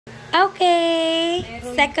Okay,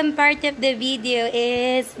 second part of the video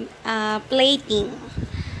is plating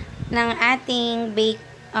ng ating baked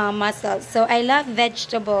mussels. So, I love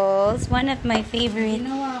vegetables. One of my favorite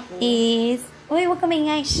is... Uy, huwag ka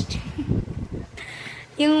maingay.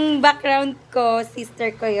 Yung background ko,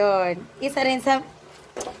 sister ko yon. Isa rin sa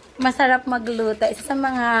masarap magluto. Isa sa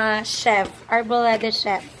mga chef, arboleda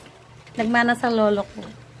chef. Nagmana sa lolo ko.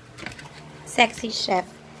 Sexy chef.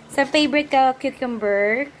 So, favorite ko,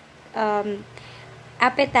 cucumber.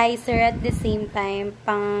 Appetizer at the same time,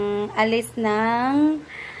 pang alis ng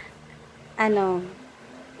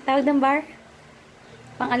tawag ng bar?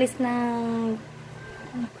 Pang alis ng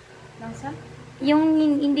yung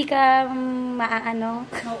hindi ka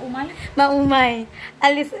maumay.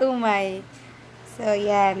 Alis umay. So,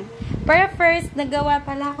 yan. Pero first, nagawa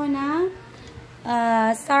pala ako ng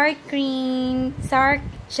sour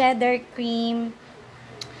cheddar cream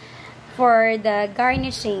for the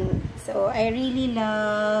garnishing. So, I really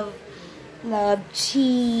love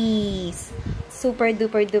cheese. Super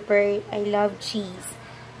duper duper, I love cheese.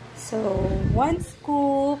 So, 1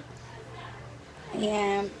 scoop.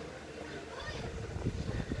 Ayan.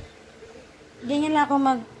 Ganyan lang ako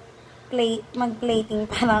mag-plating.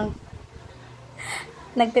 Parang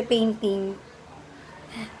nagpe-painting.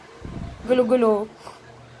 Gulo-gulo.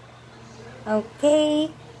 Okay.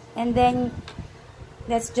 And then,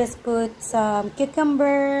 let's just put some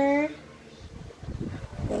cucumber.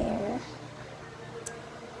 There.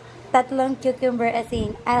 Tatlong cucumber as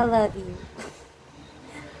in, I love you.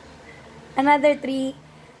 Another 3,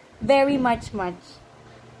 very much.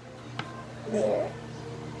 There.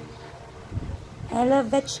 I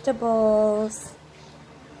love vegetables.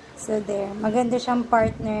 So there. Maganda siyang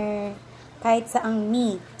partner kahit sa ang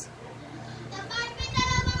meat.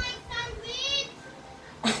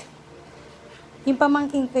 Yung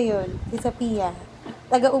pamangkin ko yun, si Sophia.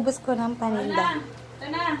 Taga-ubos ko ng paninda.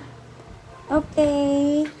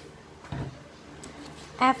 Okay.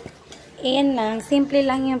 Ayan lang. Simple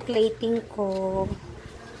lang yung plating ko.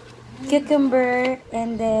 Cucumber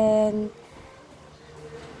and then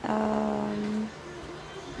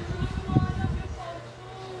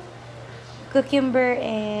cucumber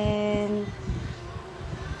and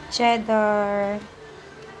cheddar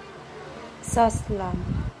sauce lang.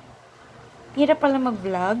 Hirap pala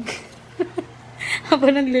mag-vlog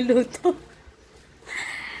habang nagluluto.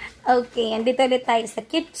 Okay, andito ulit tayo sa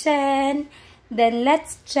kitchen. Then,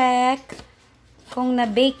 let's check kung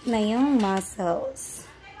na-bake na yung mussels.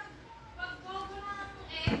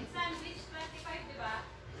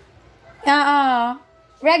 Oo.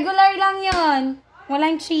 Regular lang yon.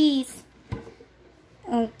 Walang cheese.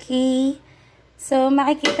 Okay. So,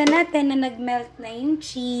 makikita natin na nag-melt na yung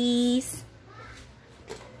cheese.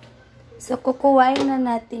 So, kukuhain na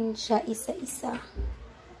natin siya isa-isa.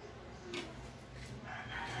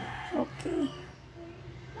 Okay.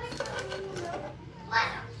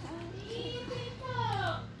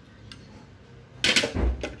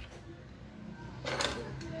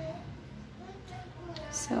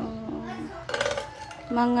 So,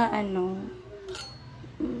 mga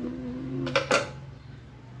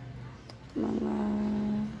mga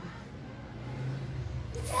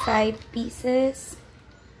 5 pieces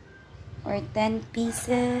or 10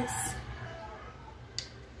 pieces.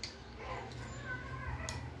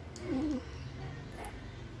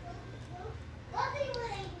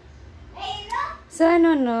 So,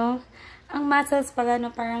 ang mussels pala,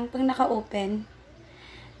 parang pag naka-open,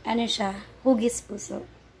 siya, hugis puso.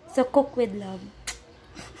 So, cook with love.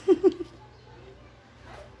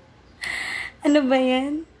 Ano ba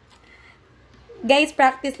yan? Guys,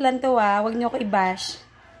 practice lang to Huwag niyo ko i-bash.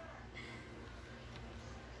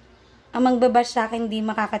 Ang magbabash sa akin, di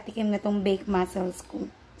makakatikim na tong baked mussels ko.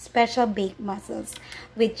 Special baked mussels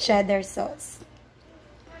with cheddar sauce.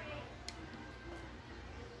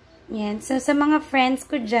 Yan. So, sa mga friends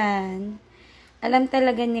ko dyan, alam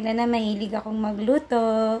talaga nila na mahilig akong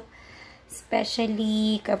magluto.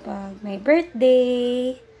 Especially kapag may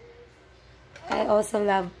birthday. I also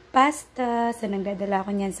love pasta. So, nagdadala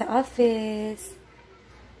ko niyan sa office.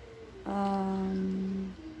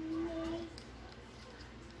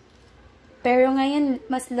 Pero ngayon,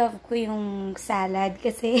 mas love ko yung salad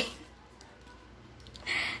kasi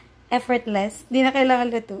effortless. Di na kailangan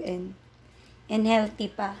lutuin. And healthy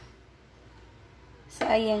pa. So,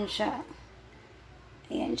 ayan siya.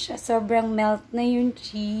 Ayan siya. Sobrang melt na yung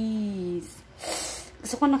cheese.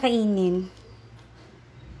 Gusto ko nakainin.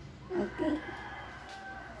 Okay.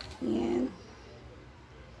 Ayan.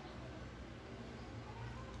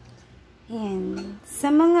 Ayan. Sa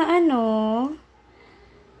mga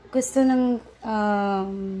gusto ng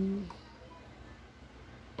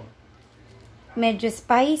medyo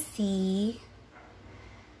spicy.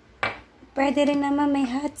 Pwede rin naman may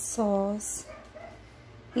hot sauce.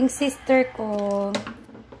 Yung sister ko,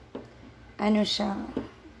 ano siya,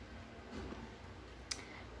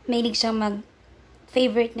 mahilig siyang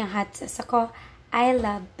favorite niya hot sauce. Ako, I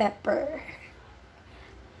love pepper.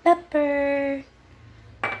 Pepper.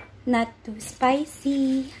 Not too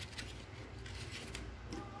spicy.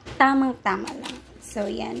 Tamang-tama lang. So,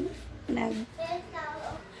 yan.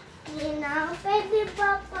 Pwede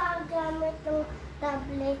pa gamit ng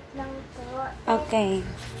tablet lang to. Okay.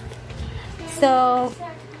 So,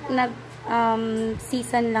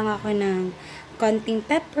 season lang ako ng konting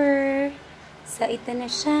pepper. So, ito na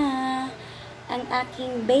siya. Ang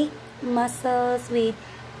aking baked mussels with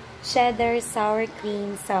cheddar sour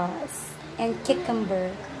cream sauce and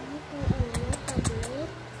cucumber.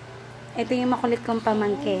 Ito yung makulit kong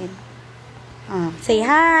pamangkin. Say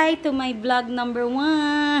hi to my vlog number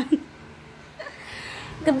 1.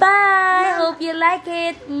 Goodbye! Hope you like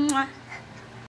it. Mwah.